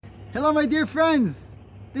Hello, my dear friends!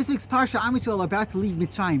 This week's Parsha, Am Yisrael are about to leave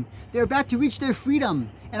Mitzrayim. They're about to reach their freedom,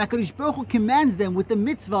 and HaKadosh Baruch Hu commands them with the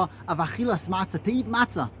mitzvah of achilas matzah, to eat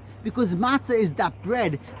matzah, because matzah is that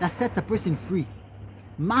bread that sets a person free.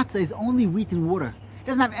 Matzah is only wheat and water. It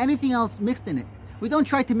doesn't have anything else mixed in it. We don't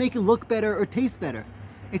try to make it look better or taste better.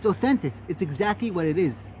 It's authentic. It's exactly what it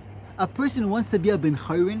is. A person who wants to be a ben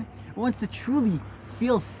chayrin, who wants to truly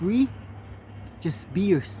feel free, just be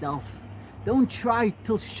yourself. Don't try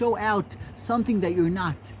to show out something that you're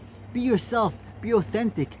not. Be yourself, be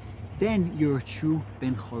authentic. Then you're a true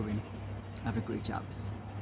ben chayrin. Have a great Shabbos.